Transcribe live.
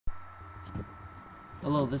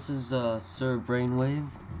Hello, this is Sir Brainwave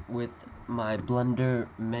with my Blender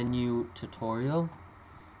menu tutorial.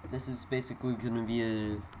 This is basically going to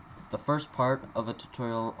be the first part of a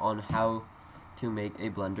tutorial on how to make a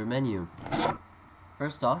Blender menu.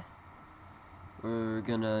 First off, we're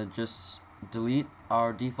gonna just delete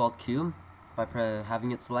our default cube by having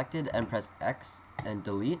it selected and press X and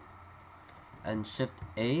delete, and Shift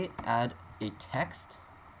A, add a text.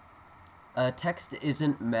 Text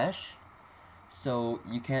isn't mesh, so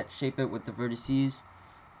you can't shape it with the vertices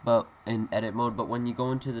but in edit mode, but when you go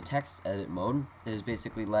into the text edit mode, it is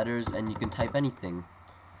basically letters and you can type anything.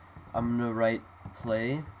 I'm gonna write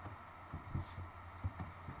play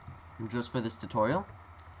just for this tutorial,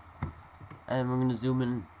 and we're gonna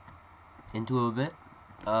zoom into it a bit.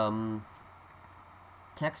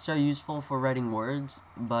 Texts are useful for writing words,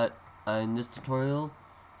 but in this tutorial,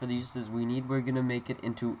 for the uses we need, we're gonna make it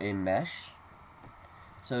into a mesh.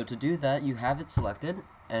 So to do that, you have it selected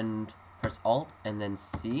and press Alt and then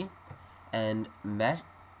C, and mesh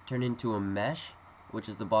turn into a mesh, which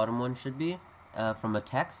is the bottom one should be, from a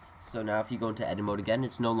text. So now if you go into edit mode again,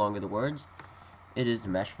 it's no longer the words, it is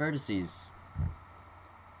mesh vertices.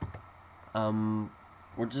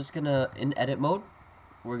 We're just gonna, in edit mode,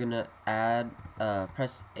 we're gonna add,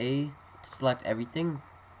 press A to select everything,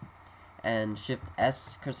 and Shift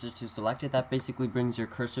S cursor to select it. That basically brings your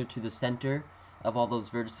cursor to the center of all those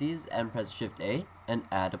vertices, and press Shift A and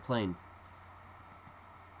add a plane.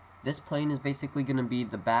 This plane is basically going to be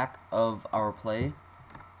the back of our play,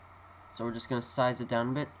 so we're just going to size it down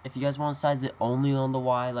a bit. If you guys want to size it only on the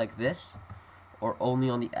Y like this, or only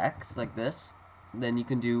on the X like this, then you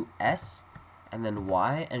can do S and then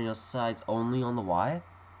Y, and it'll size only on the Y.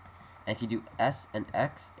 And if you do S and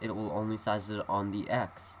X, it will only size it on the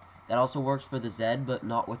X. That also works for the Z, but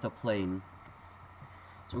not with a plane.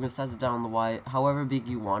 So we're going to size it down on the Y, however big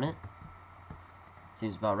you want it.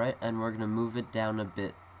 Seems about right. And we're going to move it down a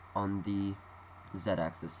bit on the Z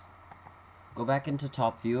axis. Go back into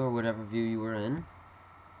top view or whatever view you were in.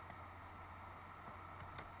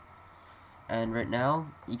 And right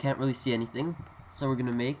now, you can't really see anything. So we're going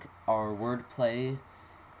to make our word play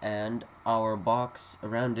and our box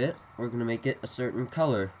around it. We're going to make it a certain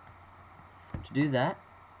color. To do that,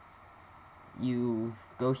 you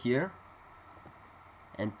go here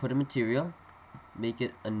and put a material, make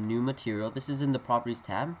it a new material. This is in the properties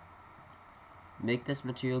tab. Make this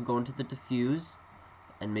material go into the diffuse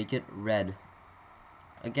and make it red.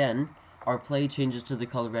 Again, our play changes to the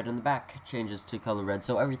color red and the back changes to color red,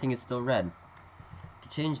 so everything is still red. To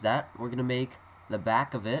change that, we're going to make the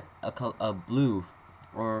back of it a blue,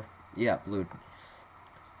 or yeah, blue.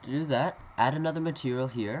 To do that, add another material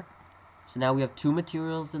here. So now we have two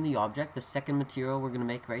materials in the object. The second material we're going to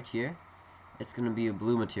make right here, it's going to be a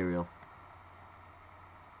blue material.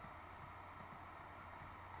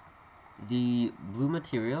 The blue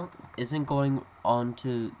material isn't going on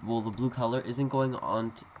to, well, the blue color isn't going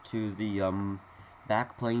on to the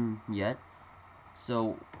back plane yet.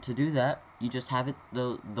 So to do that, you just have it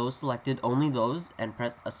those selected, only those, and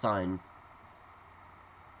press assign.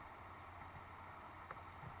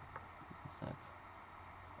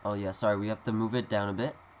 Oh yeah, sorry, we have to move it down a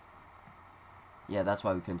bit. Yeah, that's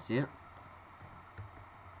why we couldn't see it.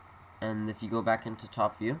 And if you go back into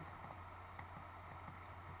top view,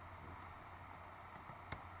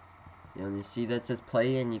 you see that it says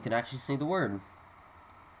play, and you can actually see the word.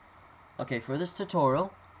 Okay, for this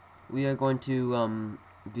tutorial, we are going to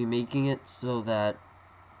be making it so that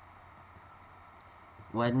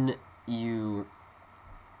when you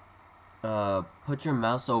put your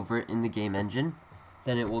mouse over it in the game engine,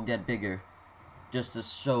 then it will get bigger, just to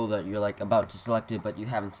show that you're like about to select it, but you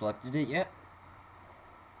haven't selected it yet.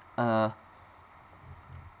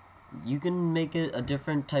 You can make it a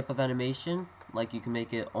different type of animation, like you can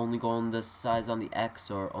make it only go on the size on the X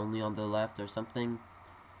or only on the left or something.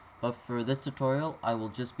 But for this tutorial, I will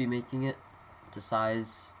just be making it to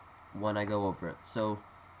size when I go over it. So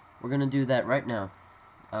we're gonna do that right now.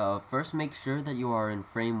 First, make sure that you are in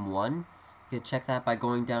frame 1. You can check that by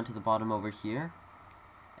going down to the bottom over here.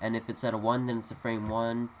 And if it's at a 1, then it's a frame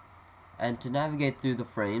 1. And to navigate through the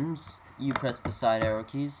frames, you press the side arrow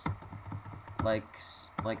keys,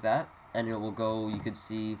 like that, and it will go, you could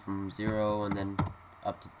see, from 0 and then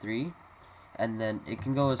up to 3. And then it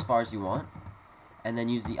can go as far as you want. And then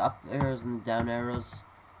use the up arrows and the down arrows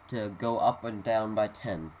to go up and down by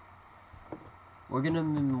 10. We're going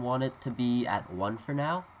to want it to be at 1 for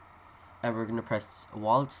now. And we're going to press,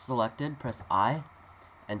 while it's selected, press I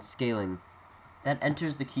and scaling. That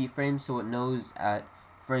enters the keyframe, so it knows at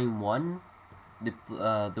frame 1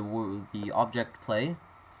 the object play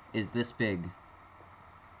is this big.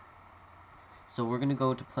 So we're gonna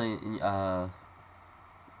go to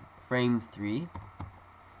frame 3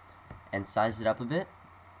 and size it up a bit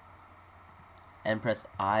and press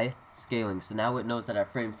I scaling. So now it knows that at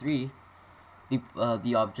frame 3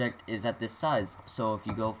 the object is at this size. So if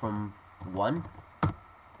you go from 1,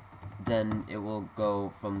 then it will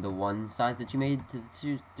go from the 1 size that you made to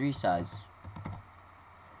the 3 size.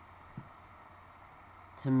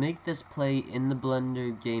 To make this play in the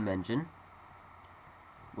Blender game engine,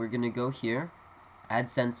 we're gonna go here, add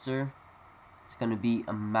sensor. It's gonna be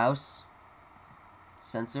a mouse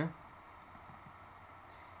sensor.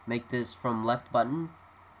 Make this from left button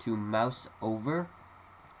to mouse over,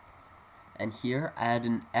 and here add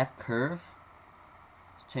an F curve.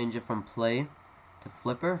 Change it from play to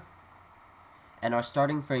flipper, and our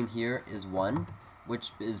starting frame here is 1,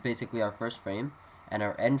 which is basically our first frame, and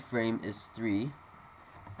our end frame is 3.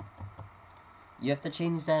 You have to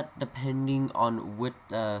change that depending on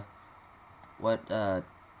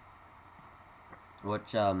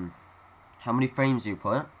how many frames you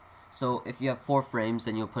put. So if you have 4 frames,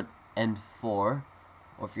 then you'll put end 4,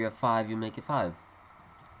 or if you have 5, you make it 5.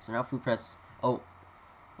 So now if we press,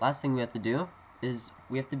 last thing we have to do is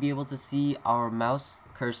we have to be able to see our mouse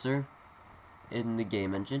cursor in the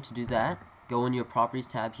game engine. To do that, go in your properties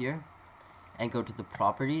tab here and go to the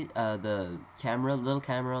property, the little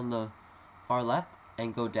camera on the far left,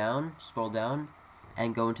 and go down, scroll down,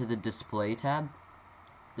 and go into the display tab.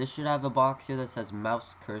 This should have a box here that says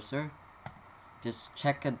mouse cursor. Just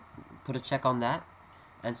put a check on that,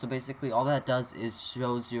 and so basically all that does is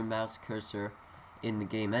shows your mouse cursor in the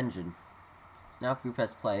game engine. So now if we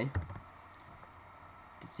press play, you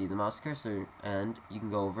can see the mouse cursor, and you can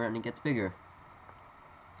go over and it gets bigger.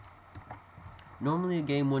 Normally a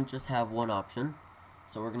game wouldn't just have one option,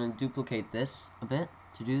 so we're going to duplicate this a bit.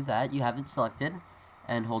 To do that, you have it selected,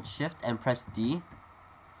 and hold shift and press D,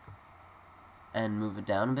 and move it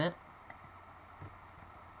down a bit.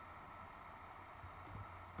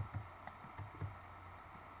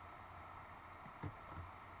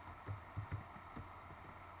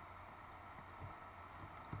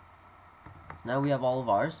 So now we have all of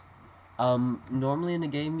ours. Normally in a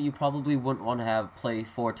game, you probably wouldn't want to have play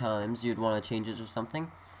 4 times. You'd want to change it or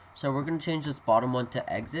something. So we're going to change this bottom one to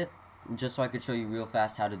exit, just so I could show you real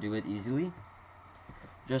fast how to do it easily.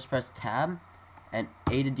 Just press tab and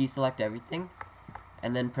A to deselect everything,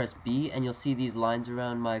 and then press B, and you'll see these lines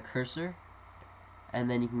around my cursor, and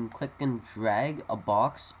then you can click and drag a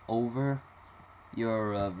box over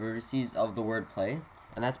your vertices of the word play,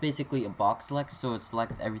 and that's basically a box select, so it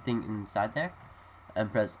selects everything inside there,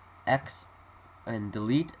 and press X and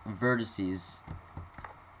delete vertices.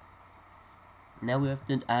 Now we have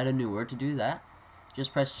to add a new word. To do that,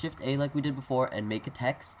 just press Shift A like we did before and make a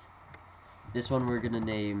text. This one we're gonna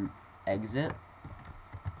name exit.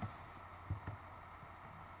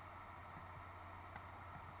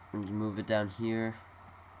 And move it down here.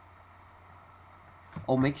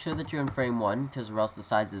 Make sure that you're in frame 1, because or else the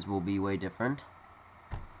sizes will be way different.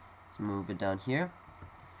 So move it down here.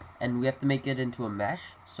 And we have to make it into a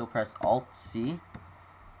mesh, so press Alt C,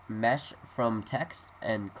 mesh from text,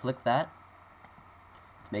 and click that.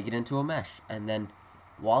 Make it into a mesh, and then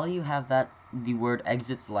while you have the word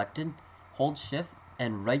exit selected, hold shift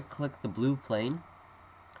and right click the blue plane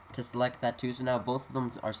to select that too. So now both of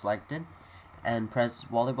them are selected, and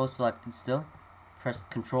while they're both selected still, press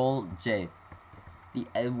Control J.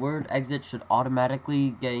 The word exit should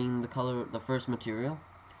automatically gain the first material,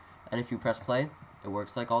 and if you press play, it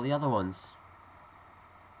works like all the other ones.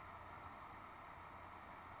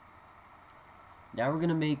 Now we're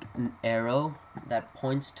gonna make an arrow that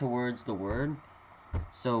points towards the word.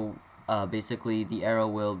 So basically the arrow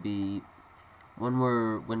will be, when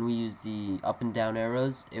we use the up and down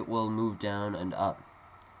arrows, it will move down and up.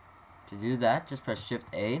 To do that, just press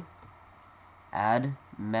Shift A, add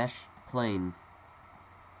mesh plane.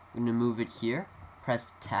 I'm gonna move it here.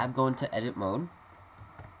 Press tab, go into edit mode.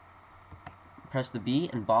 Press the B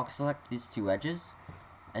and box select these 2 edges,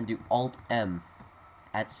 and do Alt M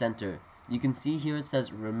at center. You can see here it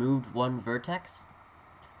says removed 1 vertex.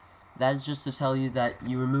 That is just to tell you that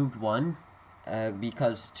you removed 1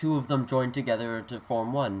 because 2 of them joined together to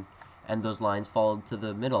form 1, and those lines fall to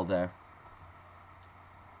the middle there.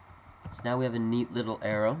 So now we have a neat little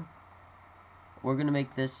arrow. We're going to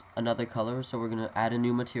make this another color, so we're going to add a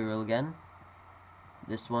new material again.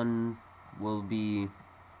 This one will be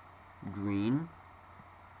green.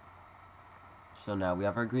 So now we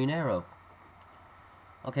have our green arrow.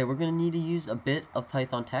 Okay, we're going to need to use a bit of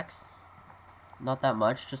Python text. Not that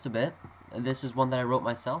much, just a bit. This is one that I wrote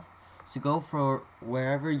myself. So go for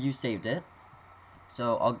wherever you saved it.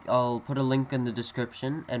 So I'll put a link in the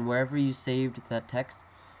description, and wherever you saved that text,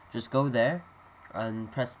 just go there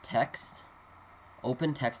and press text,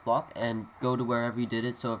 open text block, and go to wherever you did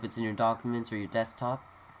it. So if it's in your documents or your desktop,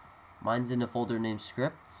 mine's in a folder named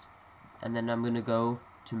scripts, and then I'm gonna go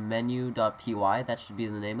to menu.py, that should be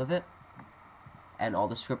the name of it, and all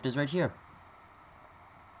the script is right here.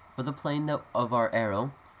 For the plane of our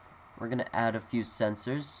arrow, we're gonna add a few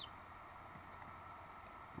sensors.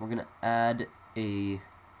 We're gonna add a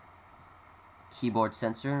keyboard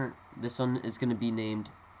sensor. This one is gonna be named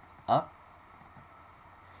up.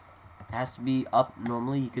 It has to be up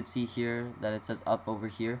normally. You could see here that it says up over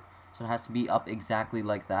here, so it has to be up exactly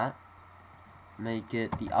like that. Make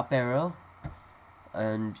it the up arrow,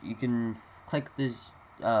 and you can click this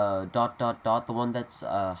dot dot dot, the one that's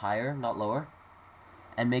higher, not lower,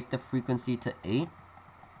 and make the frequency to 8.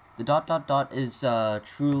 The dot dot dot is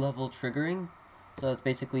true level triggering, so it's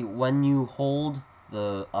basically when you hold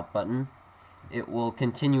the up button, it will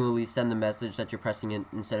continually send the message that you're pressing it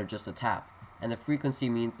instead of just a tap. And the frequency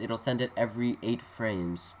means it'll send it every 8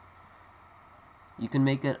 frames. You can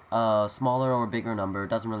make it a smaller or bigger number, it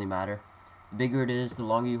doesn't really matter. The bigger it is, the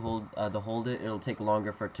longer you hold it, it'll take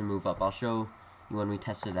longer for it to move up. I'll show you when we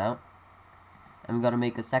test it out. And we gotta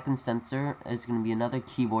make a second sensor. It's gonna be another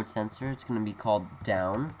keyboard sensor. It's gonna be called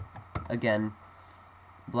down. Again,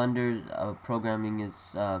 Blender's programming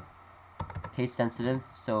is case sensitive,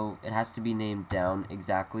 so it has to be named down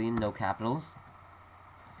exactly, no capitals.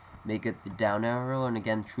 Make it the down arrow, and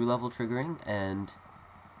again, true level triggering, and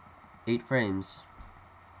 8 frames.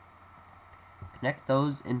 Connect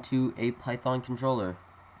those into a Python controller.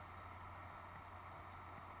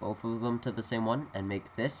 Both of them to the same one, and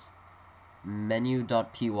make this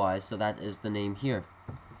menu.py, so that is the name here.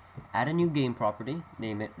 Add a new game property,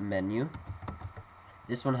 name it menu.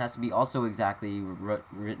 This one has to be also exactly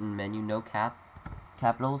written menu, no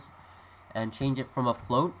capitals, and change it from a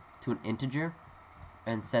float to an integer,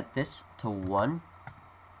 and set this to 1.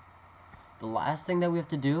 The last thing that we have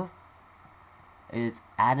to do is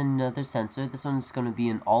add another sensor. This one's going to be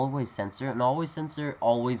an always sensor. An always sensor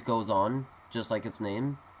always goes on, just like its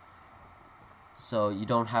name. So you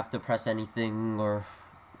don't have to press anything, or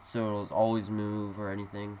so it'll always move or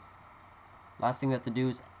anything. Last thing we have to do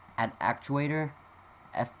is add actuator,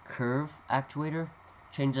 F curve actuator.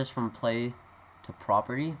 Change this from play to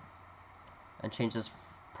property, and change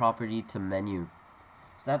this property to menu.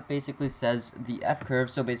 So that basically says the F curve,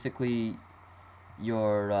 so basically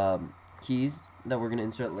your keys that we're going to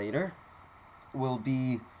insert later will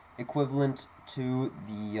be equivalent to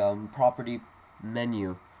the property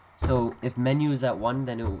menu. So if menu is at 1,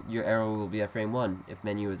 then your arrow will be at frame 1. If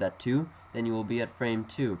menu is at 2, then you will be at frame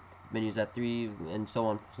 2. If menu is at 3, and so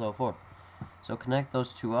on and so forth. So connect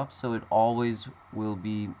those two up, so it always will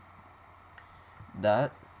be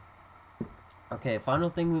that. Okay, final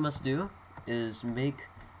thing we must do is make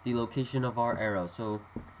the location of our arrow. So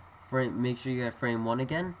make sure you have frame 1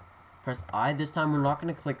 again. Press I. This time we're not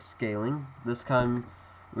going to click scaling. This time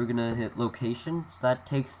we're going to hit location. So that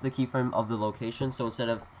takes the keyframe of the location. So instead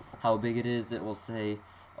of how big it is, it will say,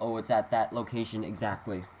 oh, it's at that location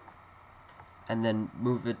exactly. And then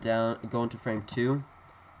move it down, go into frame 2,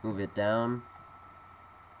 move it down,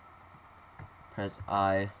 press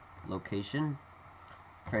I, location.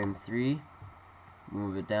 Frame 3,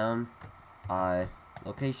 move it down, I,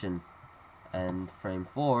 location. And frame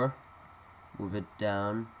 4, move it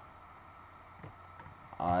down,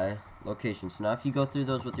 I, location. So now if you go through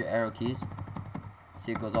those with your arrow keys,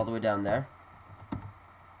 see it goes all the way down there.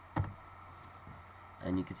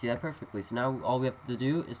 And you can see that perfectly. So now all we have to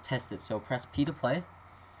do is test it. So press P to play,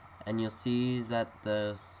 and you'll see that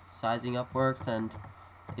the sizing up works, and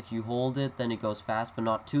if you hold it, then it goes fast, but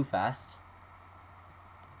not too fast.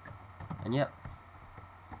 And yep.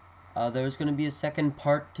 There's going to be a second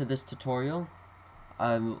part to this tutorial.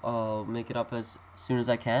 I'll make it up as soon as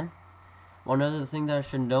I can. One other thing that I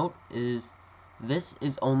should note is this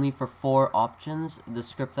is only for 4 options. The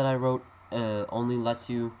script that I wrote only lets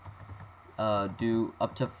you do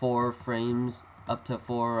up to 4 frames, up to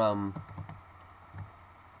 4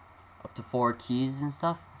 keys and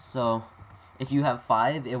stuff. So if you have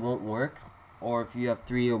 5, it won't work, or if you have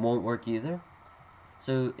 3, it won't work either.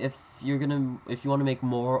 So if you want to make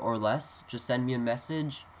more or less, just send me a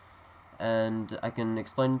message and I can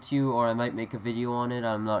explain it to you, or I might make a video on it.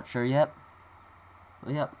 I'm not sure yet.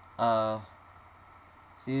 But yeah,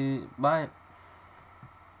 see you, bye.